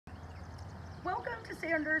Welcome to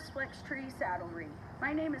Sanders Flextree Saddle.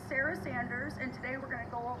 My name is Sarah Sanders, and today we're going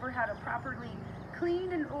to go over how to properly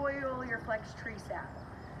clean and oil your Flextree saddle.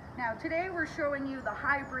 Now today we're showing you the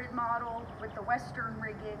hybrid model with the Western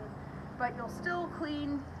rigging, but you'll still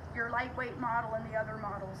clean your lightweight model and the other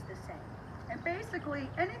models the same. And basically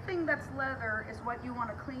anything that's leather is what you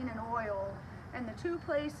want to clean and oil, and the two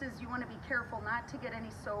places you want to be careful not to get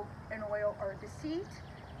any soap and oil are the seat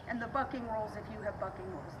and the bucking rolls if you have bucking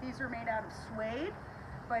rolls. These are made out of suede,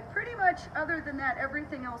 but pretty much other than that,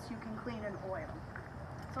 everything else you can clean and oil.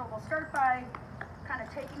 So we'll start by kind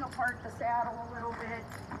of taking apart the saddle a little bit.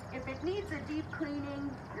 If it needs a deep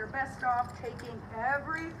cleaning, you're best off taking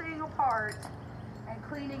everything apart and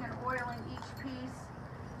cleaning and oiling each piece.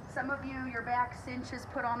 Some of you, your back cinch is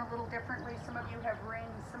put on a little differently. Some of you have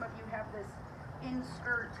rings. Some of you have this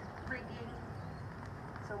in-skirt rigging.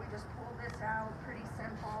 So we just pull this out, pretty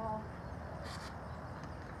simple.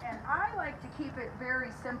 And I like to keep it very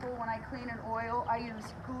simple when I clean and oil. I use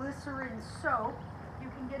glycerin soap. You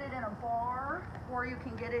can get it in a bar or you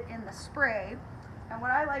can get it in the spray. And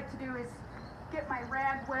what I like to do is get my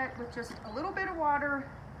rag wet with just a little bit of water,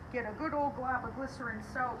 get a good old glob of glycerin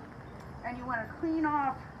soap, and you want to clean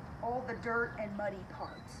off all the dirt and muddy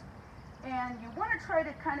parts. And you want to try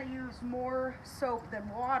to kind of use more soap than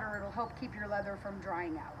water. It'll help keep your leather from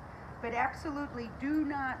drying out. But absolutely do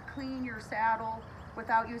not clean your saddle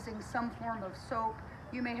without using some form of soap.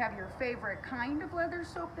 You may have your favorite kind of leather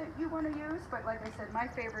soap that you want to use, but like I said, my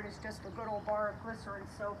favorite is just a good old bar of glycerin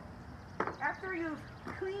soap. After you've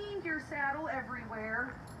cleaned your saddle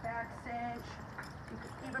everywhere, back cinch,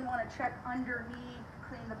 you even want to check underneath,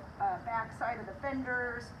 clean the back side of the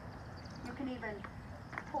fenders. You can even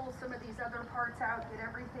pull some of these other parts out, get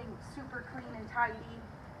everything super clean and tidy.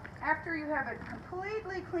 After you have it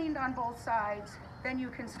completely cleaned on both sides, then you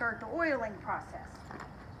can start the oiling process.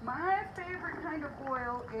 My favorite kind of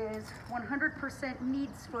oil is 100%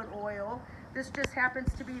 neat's foot oil. This just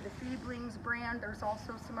happens to be the Feeblings brand. There's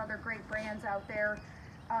also some other great brands out there.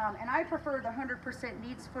 And I prefer the 100%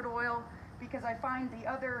 neat's foot oil because I find the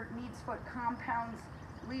other neat's foot compounds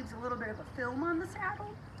leaves a little bit of a film on the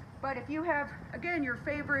saddle. But if you have, again, your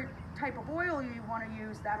favorite type of oil you want to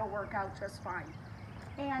use, that'll work out just fine.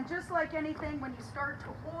 And just like anything, when you start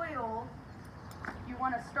to oil, you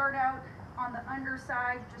want to start out on the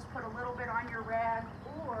underside, just put a little bit on your rag,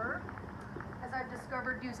 or as I've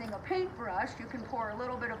discovered using a paintbrush, you can pour a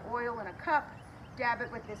little bit of oil in a cup, dab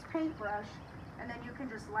it with this paintbrush, and then you can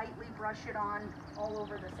just lightly brush it on all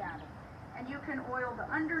over the saddle. And you can oil the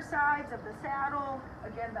undersides of the saddle,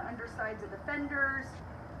 again, the undersides of the fenders.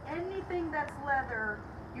 Anything that's leather,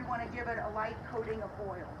 you want to give it a light coating of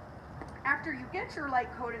oil. After you get your light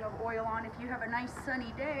coating of oil on, if you have a nice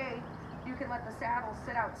sunny day, you can let the saddle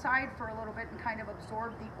sit outside for a little bit and kind of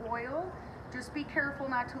absorb the oil. Just be careful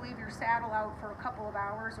not to leave your saddle out for a couple of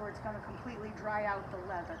hours or it's going to completely dry out the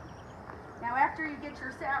leather. Now after you get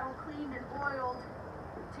your saddle cleaned and oiled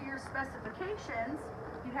to your specifications,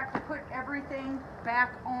 you have to put everything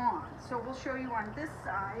back on. So we'll show you on this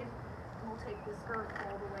side. We'll take this girth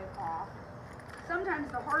all the way off.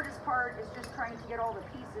 Sometimes the hardest part is just trying to get all the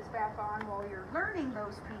pieces back on while you're learning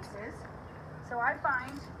those pieces. So I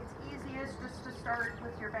find it's easiest just to start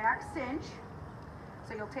with your back cinch.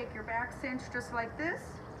 So you'll take your back cinch just like this,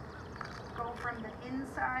 go from the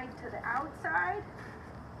inside to the outside,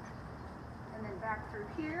 and then back through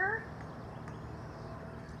here.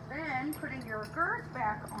 Then putting your girth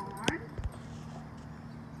back on,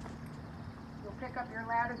 you'll pick up your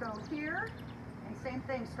latigo here, and same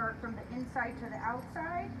thing, start from the inside to the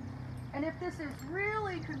outside. And if this is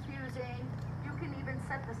really confusing, you can even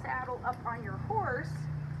set the saddle up on your horse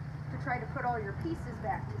to try to put all your pieces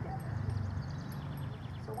back together.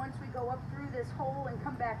 So once we go up through this hole and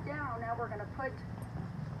come back down, now we're going to put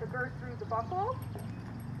the girth through the buckle.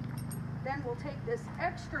 Then we'll take this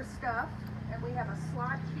extra stuff, and we have a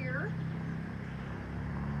slot here.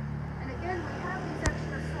 And again, we have these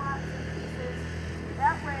extra slots and pieces.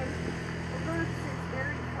 That way, the girth sits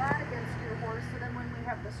very flat against your horse, so then when we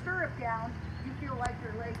have the stirrup down, you feel like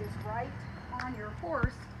your leg is right on your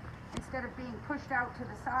horse instead of being pushed out to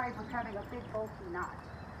the side with having a big bulky knot.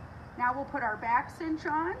 Now we'll put our back cinch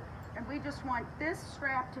on, and we just want this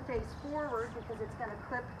strap to face forward because it's going to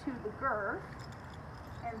clip to the girth.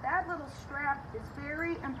 And that little strap is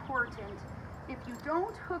very important. If you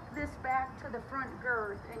don't hook this back to the front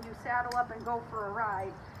girth and you saddle up and go for a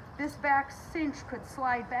ride, this back cinch could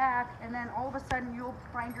slide back, and then all of a sudden you'll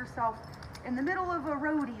find yourself in the middle of a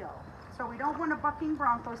rodeo. So we don't want a bucking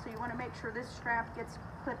bronco, so you want to make sure this strap gets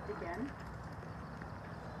clipped again.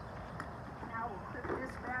 Now we'll clip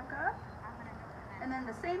this back up. And then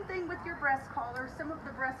the same thing with your breast collars. Some of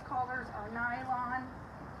the breast collars are nylon,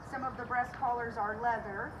 some of the breast collars are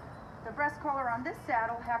leather. The breast collar on this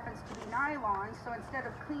saddle happens to be nylon, so instead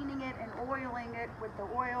of cleaning it and oiling it with the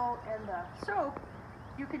oil and the soap,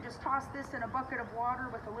 you can just toss this in a bucket of water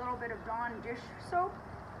with a little bit of Dawn dish soap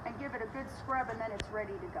and give it a good scrub, and then it's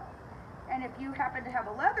ready to go. And if you happen to have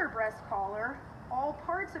a leather breast collar, all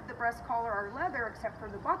parts of the breast collar are leather except for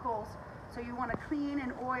the buckles, so you want to clean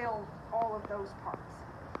and oil all of those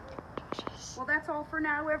parts. Well, that's all for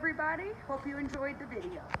now, everybody. Hope you enjoyed the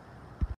video.